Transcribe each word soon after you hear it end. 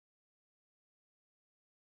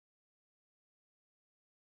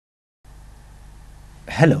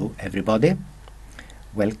Hello everybody,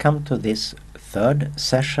 welcome to this third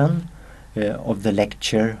session of the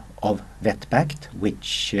lecture of VetBact,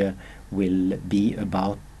 which will be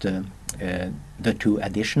about the two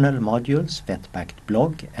additional modules,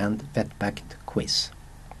 VetBactBlog and VetBactQuiz.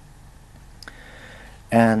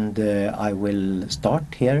 And I will start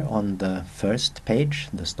here on the first page,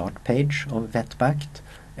 the start page of VetBact,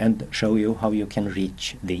 and show you how you can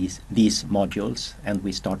reach these modules. And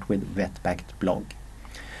we start with VetBactBlog.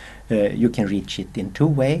 You can reach it in two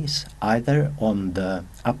ways, either on the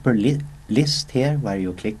upper list here where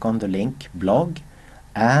you click on the link blog,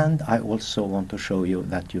 and I also want to show you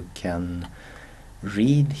that you can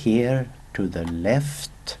read here to the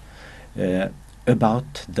left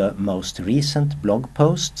about the most recent blog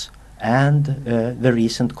posts and the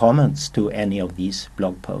recent comments to any of these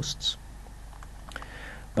blog posts.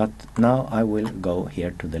 But now I will go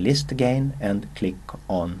here to the list again and click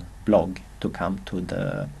on blog to come to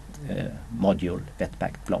the module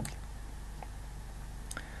VetBactBlog.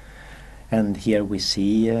 And here we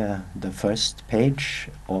see the first page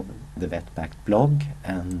of the VetBactBlog,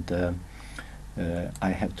 and I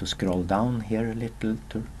have to scroll down here a little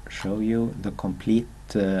to show you the complete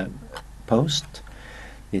post.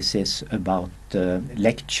 This is about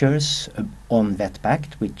lectures on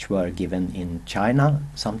VetBact which were given in China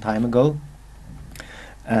some time ago,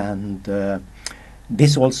 and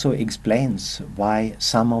this also explains why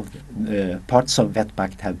some of the parts of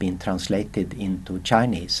VetBact have been translated into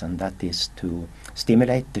Chinese, and that is to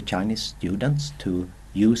stimulate the Chinese students to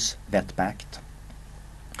use VetBact.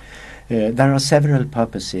 There are several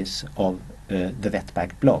purposes of the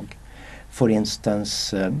VetBact blog. For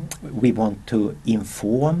instance, we want to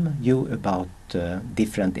inform you about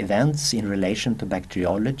different events in relation to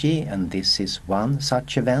bacteriology, and this is one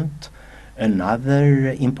such event.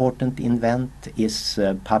 Another important event is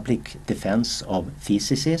public defense of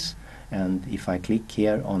theses, and if I click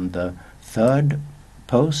here on the third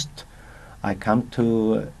post, I come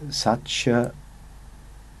to such a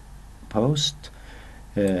post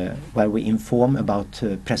where we inform about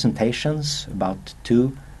presentations about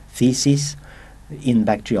two theses in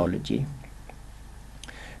bacteriology.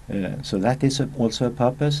 So that is also a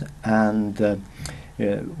purpose, and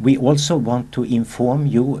we also want to inform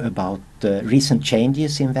you about recent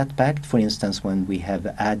changes in VetBact. For instance, when we have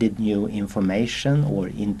added new information or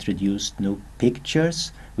introduced new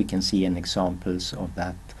pictures. We can see an examples of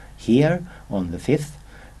that here on the fifth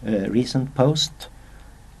recent post,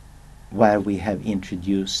 where we have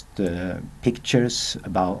introduced pictures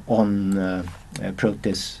about on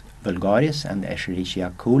Proteus vulgaris and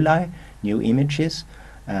Escherichia coli, new images,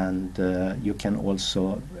 and you can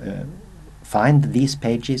also find these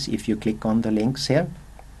pages if you click on the links here.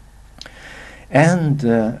 And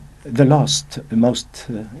the last, most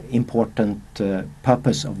important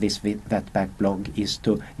purpose of this VetBact blog is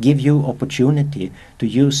to give you opportunity to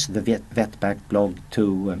use the VetBact blog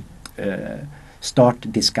to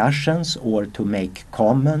start discussions or to make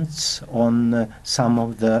comments on some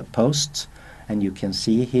of the posts. And you can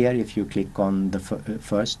see here, if you click on the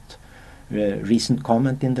first recent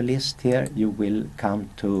comment in the list here, you will come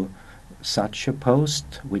to such a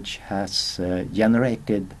post which has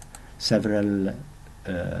generated several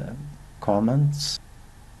comments.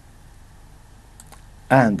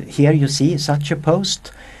 And here you see such a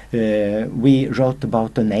post. We wrote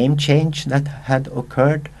about a name change that had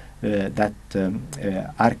occurred, that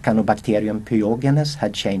Arcanobacterium pyogenes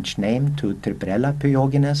had changed name to Tripperella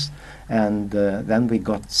pyogenes, and then we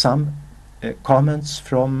got some comments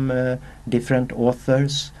from different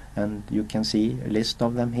authors, and you can see a list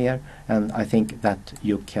of them here, and I think that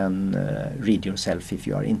you can read yourself if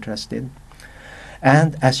you are interested.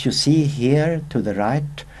 And as you see here to the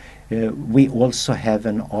right, we also have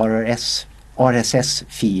an RSS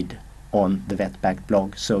feed on the VetBact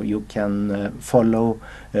blog, so you can follow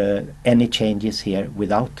any changes here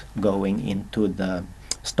without going into the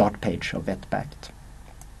start page of VetBact.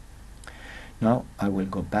 Now I will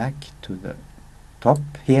go back to the top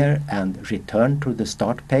here and return to the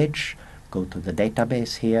start page, go to the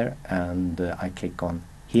database here, and I click on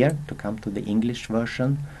here to come to the English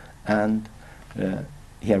version, and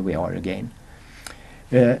here we are again.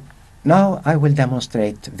 Now I will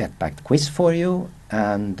demonstrate VetBactQuiz for you,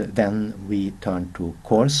 and then we turn to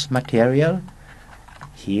course material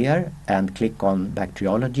here and click on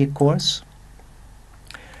bacteriology course,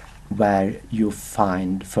 where you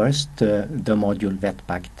find first the module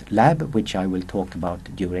VetBactLab, which I will talk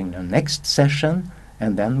about during the next session,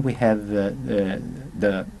 and then we have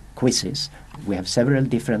the quizzes. We have several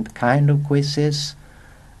different kind of quizzes,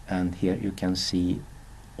 and here you can see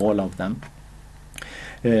all of them.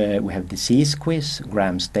 We have disease quiz,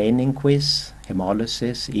 gram staining quiz,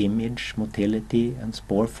 hemolysis, image, motility, and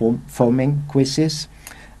spore forming quizzes.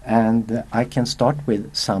 And I can start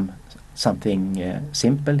with something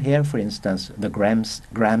simple here. For instance, the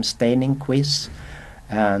gram staining quiz,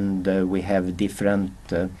 and we have different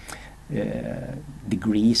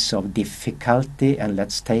degrees of difficulty. And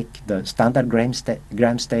let's take the standard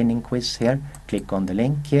gram staining quiz here. Click on the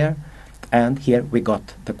link here, and here we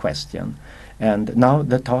got the question. And now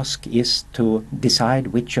the task is to decide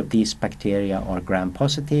which of these bacteria are gram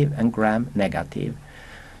positive and gram negative.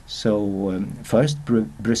 So first,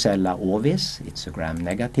 Brucella ovis, it's a gram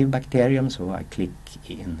negative bacterium, so I click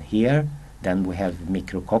in here. Then we have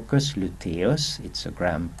Micrococcus luteus, it's a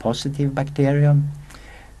gram positive bacterium.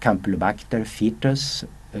 Campylobacter fetus,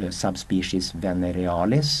 subspecies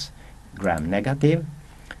venerealis, gram negative.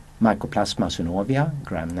 Mycoplasma synovia,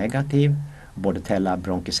 gram negative. Bordetella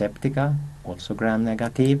bronchoseptica, also gram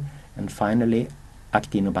negative. And finally,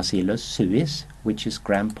 Actinobacillus suis, which is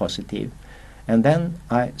gram positive. And then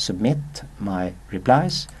I submit my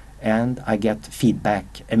replies and I get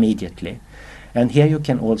feedback immediately. And here you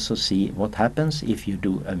can also see what happens if you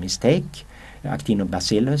do a mistake.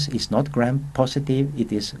 Actinobacillus is not gram positive,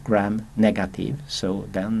 it is gram negative. So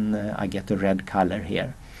then I get a red color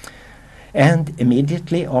here. And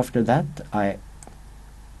immediately after that I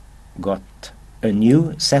got a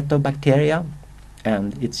new set of bacteria,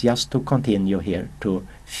 and it's just to continue here to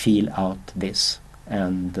fill out this.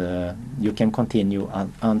 And you can continue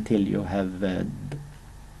until you have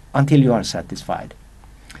until you are satisfied.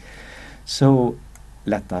 So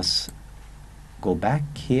let us go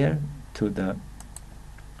back here to the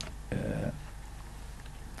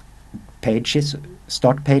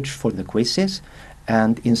start page for the quizzes,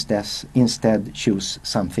 and instead choose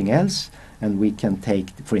something else. And we can take,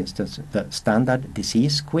 for instance, the standard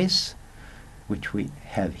disease quiz, which we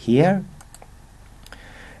have here,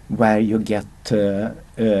 where you get a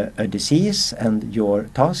disease, and your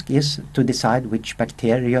task is to decide which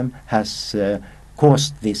bacterium has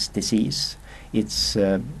caused this disease. It's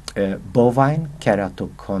bovine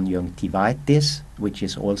keratoconjunctivitis, which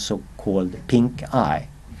is also called pink eye.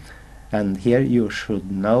 And here you should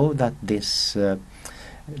know that this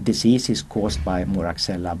disease is caused by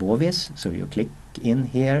Moraxella bovis. So you click in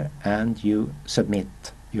here and you submit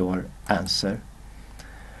your answer.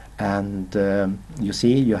 And you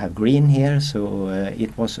see you have green here, so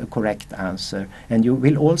it was a correct answer. And you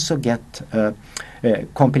will also get a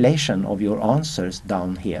compilation of your answers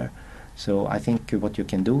down here. So I think what you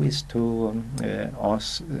can do is to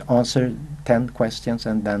answer 10 questions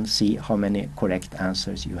and then see how many correct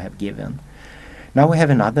answers you have given. Now we have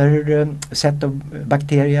another set of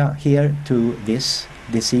bacteria here to this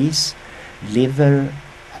disease, liver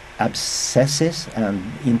abscesses and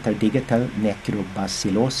interdigital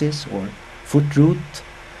necrobacillosis, or foot rot.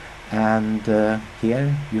 And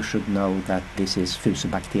here you should know that this is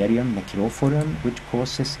Fusobacterium necrophorum which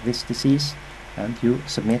causes this disease. And you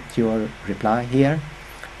submit your reply here,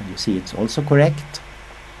 and you see it's also correct.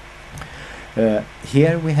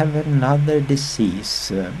 Here we have another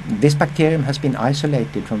disease. This bacterium has been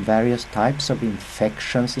isolated from various types of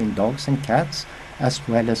infections in dogs and cats, as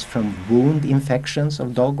well as from wound infections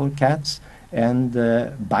of dog or cats, and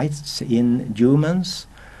bites in humans.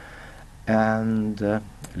 And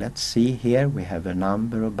let's see here, we have a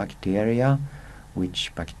number of bacteria.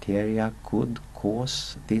 Which bacteria could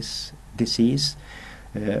cause this disease?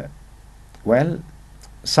 Well,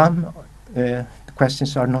 some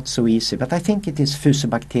questions are not so easy, but I think it is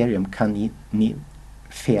Fusobacterium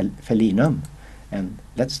caninfelinum, and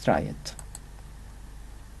let's try it.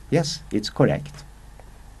 Yes, it's correct.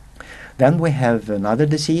 Then we have another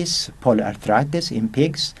disease, polyarthritis in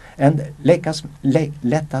pigs, and let us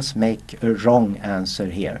make a wrong answer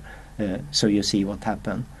here, so you see what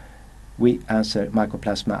happened. We answer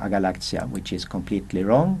Mycoplasma agalactia, which is completely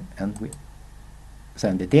wrong, and we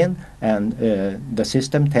send it in, and the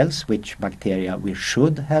system tells which bacteria we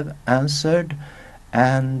should have answered.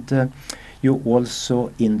 And you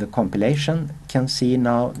also in the compilation can see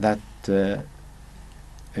now that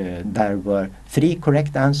there were 3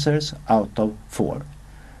 correct answers out of 4.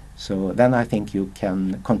 So then I think you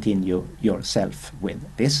can continue yourself with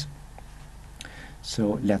this.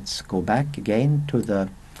 So let's go back again to the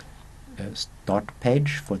start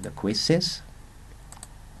page for the quizzes,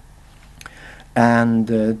 and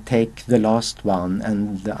take the last one,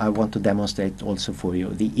 and I want to demonstrate also for you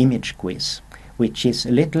the image quiz, which is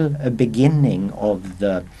a little beginning of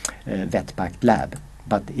the VetBactLab,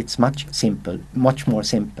 but it's much more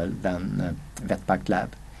simple than VetBactLab.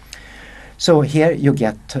 So here you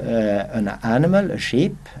get an animal, a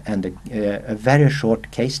sheep, and a very short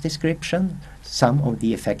case description. Some of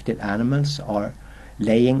the affected animals are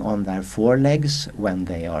laying on their forelegs when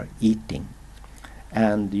they are eating.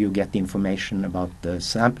 And you get information about the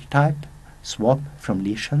sample type, swab from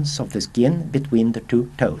lesions of the skin between the two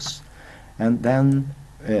toes. And then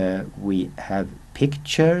we have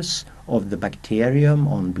pictures of the bacterium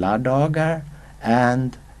on blood agar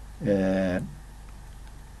and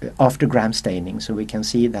after gram staining. So we can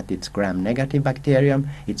see that it's gram-negative bacterium,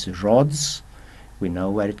 it's rods, we know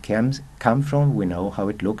where it come from, we know how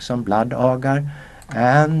it looks on blood agar.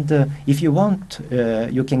 And if you want,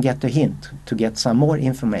 you can get a hint to get some more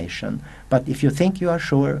information. But if you think you are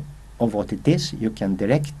sure of what it is, you can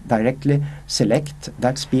directly select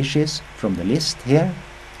that species from the list here.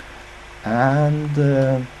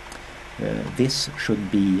 And this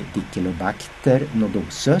should be Dichelobacter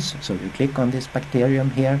nodosus. So you click on this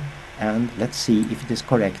bacterium here and let's see if it is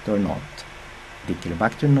correct or not.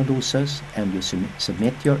 Dichelobacter nodosus, and you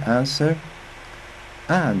submit your answer.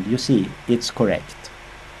 And you see it's correct.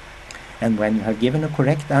 And when you have given a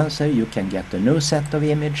correct answer, you can get a new set of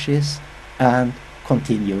images and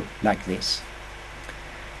continue like this.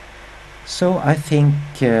 So I think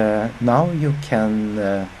now you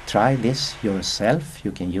can try this yourself.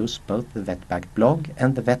 You can use both the VetBactBlog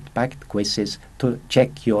and the VetBact quizzes to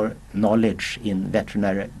check your knowledge in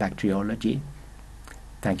veterinary bacteriology.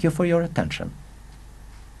 Thank you for your attention.